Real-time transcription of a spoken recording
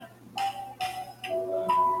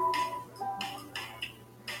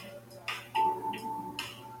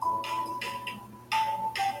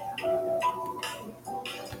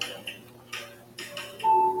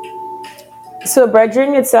So,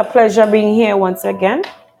 brethren, it's a pleasure being here once again.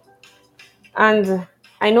 And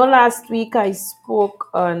I know last week I spoke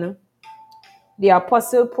on the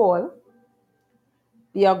Apostle Paul,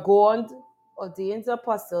 the God ordained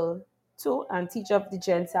apostle to and teacher of the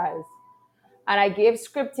Gentiles. And I gave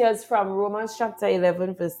scriptures from Romans chapter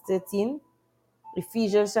 11, verse 13,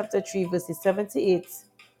 Ephesians chapter 3, verses 7 to 8,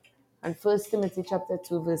 and 1 Timothy chapter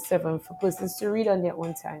 2, verse 7 for persons to read on their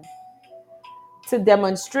own time. To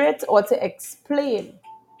demonstrate or to explain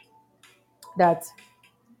that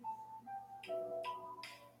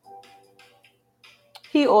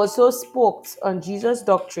he also spoke on Jesus'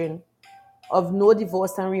 doctrine of no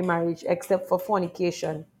divorce and remarriage except for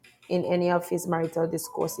fornication in any of his marital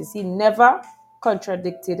discourses. He never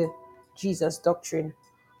contradicted Jesus' doctrine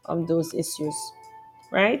on those issues,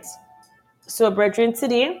 right? So, brethren,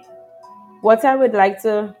 today, what I would like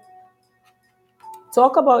to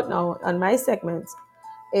talk about now on my segment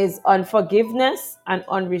is unforgiveness and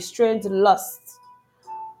unrestrained lust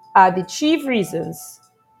are the chief reasons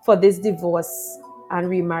for this divorce and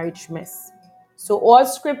remarriage mess. So all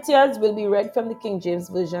scriptures will be read from the King James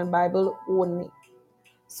Version Bible only.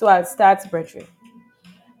 So I'll start, brethren.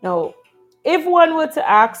 Now, if one were to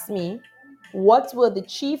ask me what were the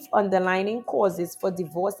chief underlying causes for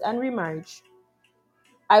divorce and remarriage,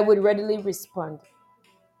 I would readily respond.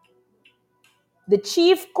 The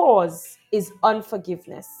chief cause is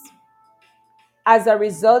unforgiveness as a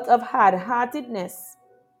result of hard-heartedness,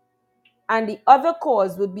 and the other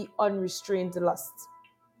cause would be unrestrained lust.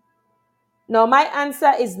 Now, my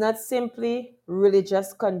answer is not simply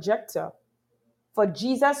religious conjecture, for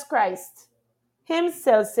Jesus Christ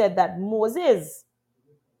himself said that Moses,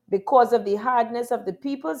 because of the hardness of the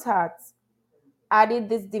people's hearts, added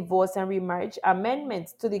this divorce and remarriage amendment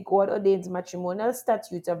to the God-ordained matrimonial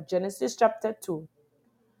statute of Genesis chapter 2,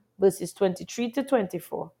 verses 23 to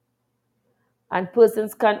 24. And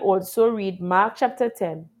persons can also read Mark chapter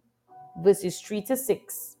 10, verses 3 to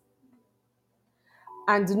 6.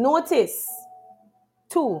 And notice,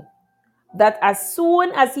 too, that as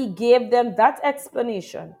soon as he gave them that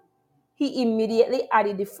explanation, he immediately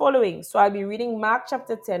added the following. So I'll be reading Mark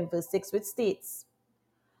chapter 10, verse 6, which states,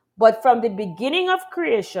 "But from the beginning of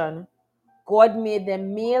creation, God made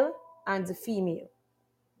them male and female."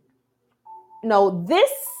 Now,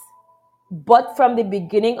 this "but from the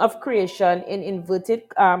beginning of creation" in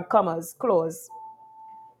inverted commas clause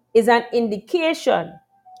is an indication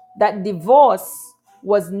that divorce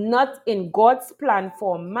was not in God's plan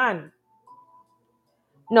for man.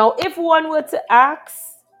 Now, if one were to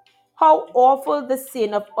ask how awful the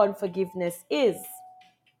sin of unforgiveness is,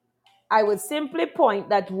 I would simply point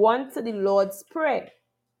that one to the Lord's Prayer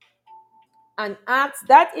and ask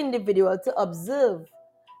that individual to observe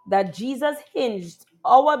that Jesus hinged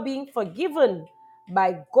our being forgiven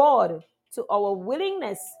by God to our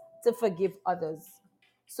willingness to forgive others.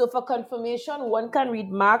 So for confirmation, one can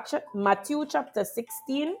read Matthew chapter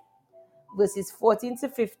 16, verses 14 to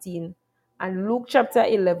 15, and Luke chapter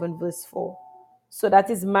 11, verse 4. So that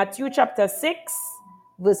is Matthew chapter 6,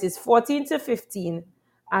 verses 14 to 15,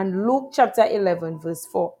 and Luke chapter 11, verse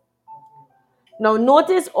 4. Now,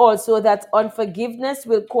 notice also that unforgiveness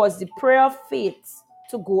will cause the prayer of faith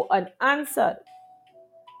to go unanswered.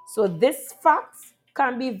 So, this fact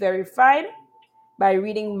can be verified by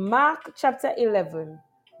reading Mark chapter 11,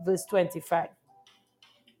 verse 25.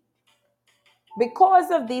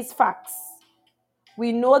 Because of these facts,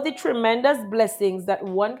 we know the tremendous blessings that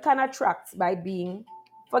one can attract by being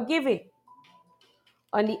forgiving.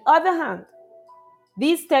 On the other hand,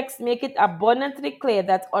 these texts make it abundantly clear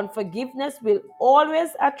that unforgiveness will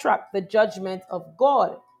always attract the judgment of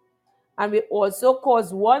God and will also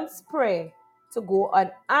cause one's prayer to go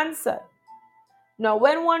unanswered. Now,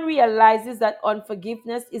 when one realizes that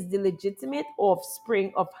unforgiveness is the legitimate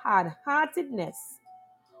offspring of hard-heartedness,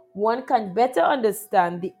 one can better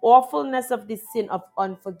understand the awfulness of the sin of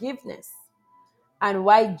unforgiveness and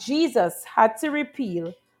why Jesus had to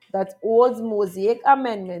repeal that old Mosaic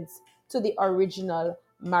amendment to the original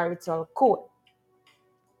marital code.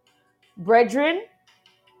 Brethren,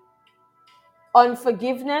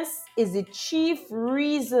 unforgiveness is the chief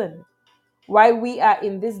reason why we are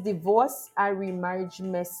in this divorce and remarriage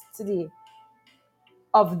mess today.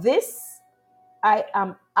 Of this, I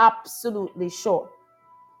am absolutely sure.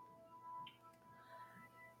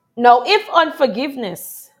 Now, if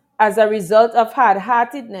unforgiveness as a result of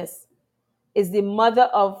hard-heartedness is the mother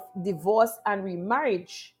of divorce and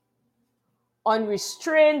remarriage,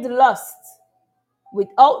 unrestrained lust,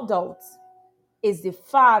 without doubt, is the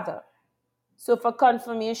father. So for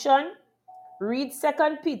confirmation, read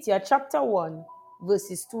 2 Peter chapter 1,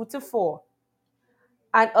 verses 2 to 4,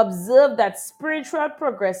 and observe that spiritual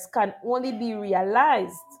progress can only be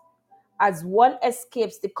realized as one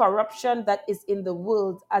escapes the corruption that is in the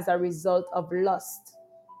world as a result of lust.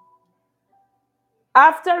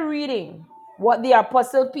 After reading what the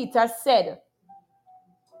Apostle Peter said,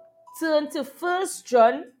 turn to 1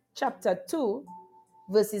 John chapter 2,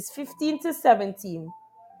 verses 15 to 17,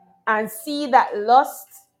 and see that lust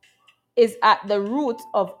is at the root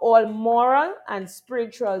of all moral and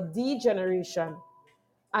spiritual degeneration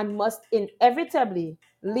and must inevitably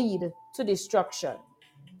lead to destruction.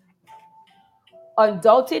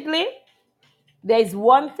 Undoubtedly, there is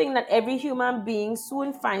one thing that every human being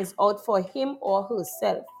soon finds out for him or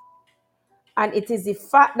herself, and it is the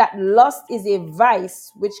fact that lust is a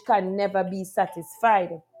vice which can never be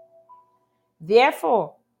satisfied.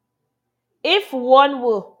 Therefore, if one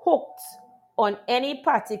were hooked on any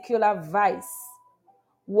particular vice,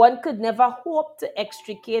 one could never hope to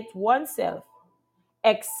extricate oneself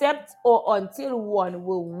except or until one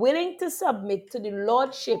were willing to submit to the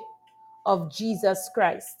lordship of Jesus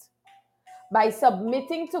Christ. By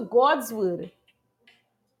submitting to God's word,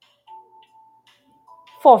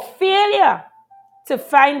 for failure to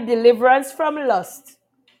find deliverance from lust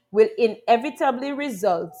will inevitably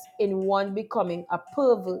result in one becoming a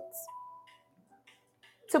pervert.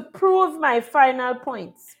 To prove my final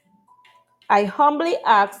points, I humbly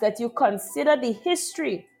ask that you consider the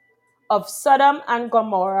history of Sodom and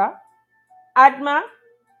Gomorrah, Admah,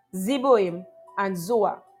 Zeboim, and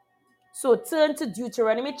Zoar. So turn to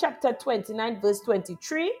Deuteronomy chapter 29, verse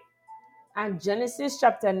 23, and Genesis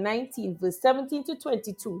chapter 19, verse 17 to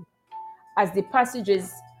 22, as the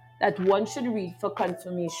passages that one should read for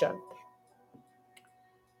confirmation.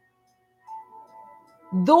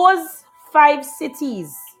 Those 5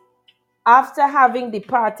 cities, after having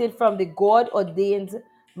departed from the God-ordained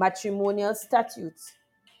matrimonial statutes,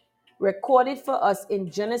 recorded for us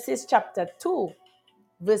in Genesis chapter 2,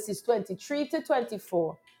 verses 23 to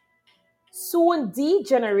 24, soon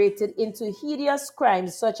degenerated into hideous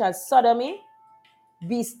crimes such as sodomy,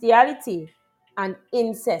 bestiality, and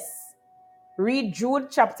incest. Read Jude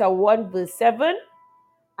chapter 1, verse 7,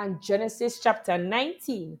 and Genesis chapter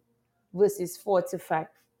 19, verses 4 to 5.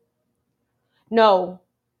 Now,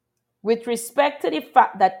 with respect to the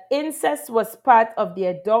fact that incest was part of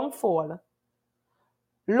their downfall,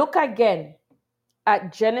 look again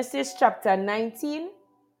at Genesis chapter 19,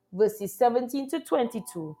 verses 17 to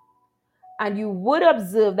 22, and you would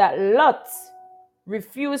observe that Lot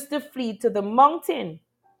refused to flee to the mountain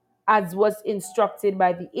as was instructed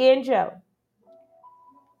by the angel.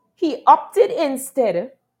 He opted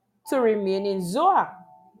instead to remain in Zoar.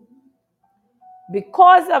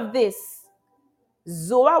 Because of this,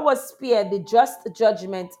 Zoar was spared the just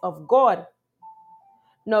judgment of God.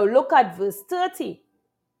 Now look at verse 30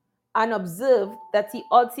 and observe that he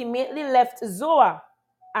ultimately left Zoar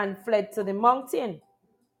and fled to the mountain.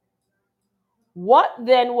 What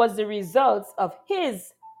then was the result of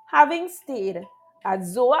his having stayed at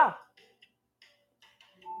Zoar?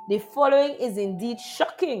 The following is indeed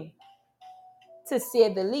shocking, to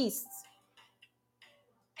say the least.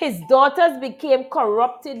 His daughters became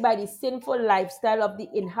corrupted by the sinful lifestyle of the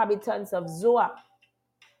inhabitants of Zoar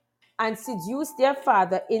and seduced their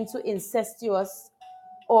father into incestuous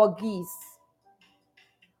orgies,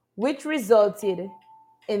 which resulted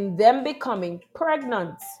in them becoming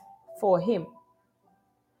pregnant for him.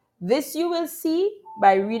 This you will see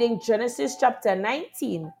by reading Genesis chapter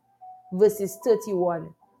 19, verses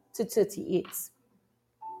 31 to 38.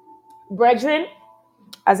 Brethren,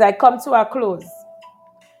 as I come to a close,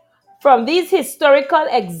 from these historical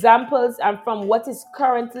examples and from what is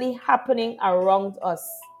currently happening around us,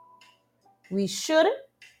 we should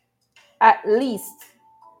at least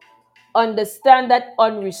understand that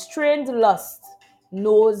unrestrained lust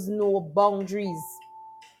knows no boundaries.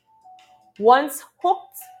 Once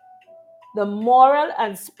hooked, the moral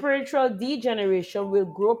and spiritual degeneration will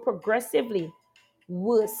grow progressively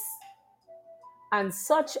worse, and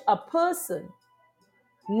such a person,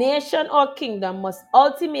 nation, or kingdom must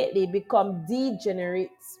ultimately become degenerate,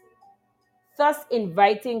 thus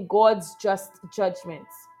inviting God's just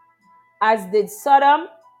judgments, as did Sodom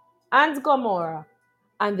and Gomorrah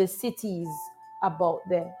and the cities about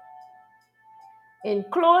them. In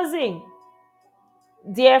closing,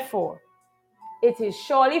 therefore, it is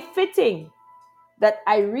surely fitting that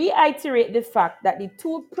I reiterate the fact that the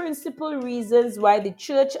 2 principal reasons why the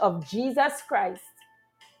Church of Jesus Christ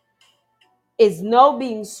is now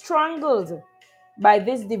being strangled by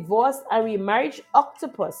this divorce and remarriage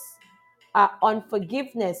octopus are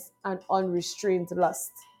unforgiveness and unrestrained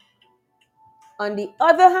lust. On the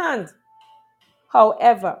other hand,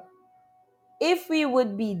 however, if we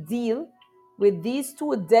would be deal with these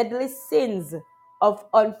two deadly sins of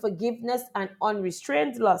unforgiveness and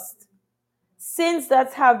unrestrained lust, sins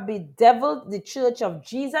that have bedeviled the church of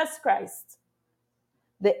Jesus Christ,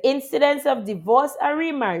 the incidence of divorce and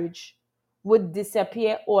remarriage would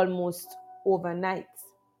disappear almost overnight.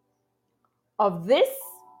 Of this,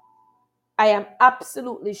 I am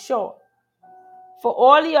absolutely sure. For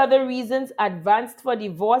all the other reasons advanced for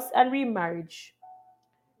divorce and remarriage,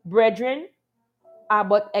 brethren, are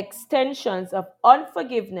but extensions of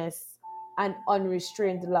unforgiveness and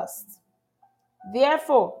unrestrained lust.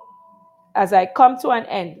 Therefore, as I come to an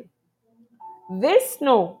end, this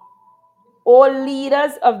know, all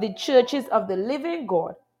leaders of the churches of the living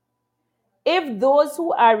God, if those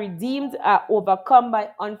who are redeemed are overcome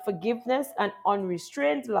by unforgiveness and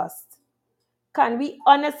unrestrained lust, can we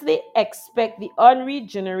honestly expect the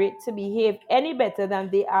unregenerate to behave any better than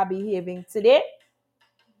they are behaving today?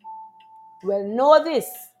 Well, know this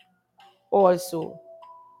also.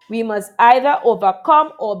 We must either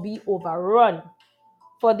overcome or be overrun,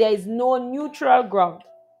 for there is no neutral ground.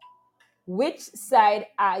 Which side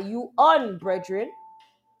are you on, brethren?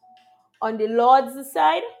 On the Lord's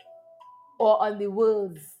side or on the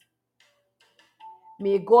world's?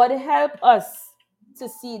 May God help us to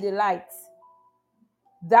see the light.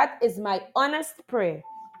 That is my honest prayer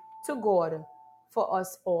to God for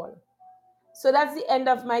us all. So that's the end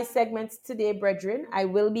of my segment today, brethren. I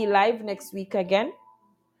will be live next week again.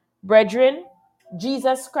 Brethren,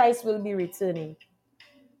 Jesus Christ will be returning,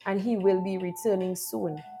 and he will be returning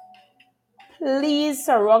soon. Please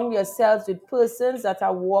surround yourselves with persons that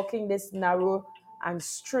are walking this narrow and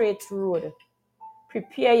straight road.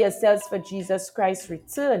 Prepare yourselves for Jesus Christ's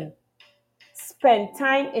return. Spend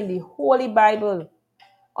time in the Holy Bible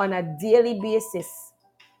on a daily basis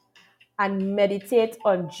and meditate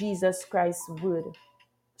on Jesus Christ's word.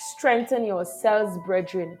 Strengthen yourselves,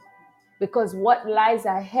 brethren, because what lies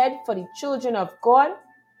ahead for the children of God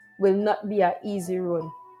will not be an easy road.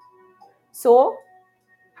 So,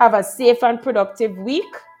 have a safe and productive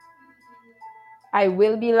week. I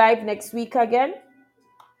will be live next week again.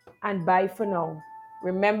 And bye for now.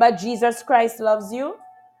 Remember, Jesus Christ loves you,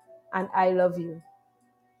 and I love you.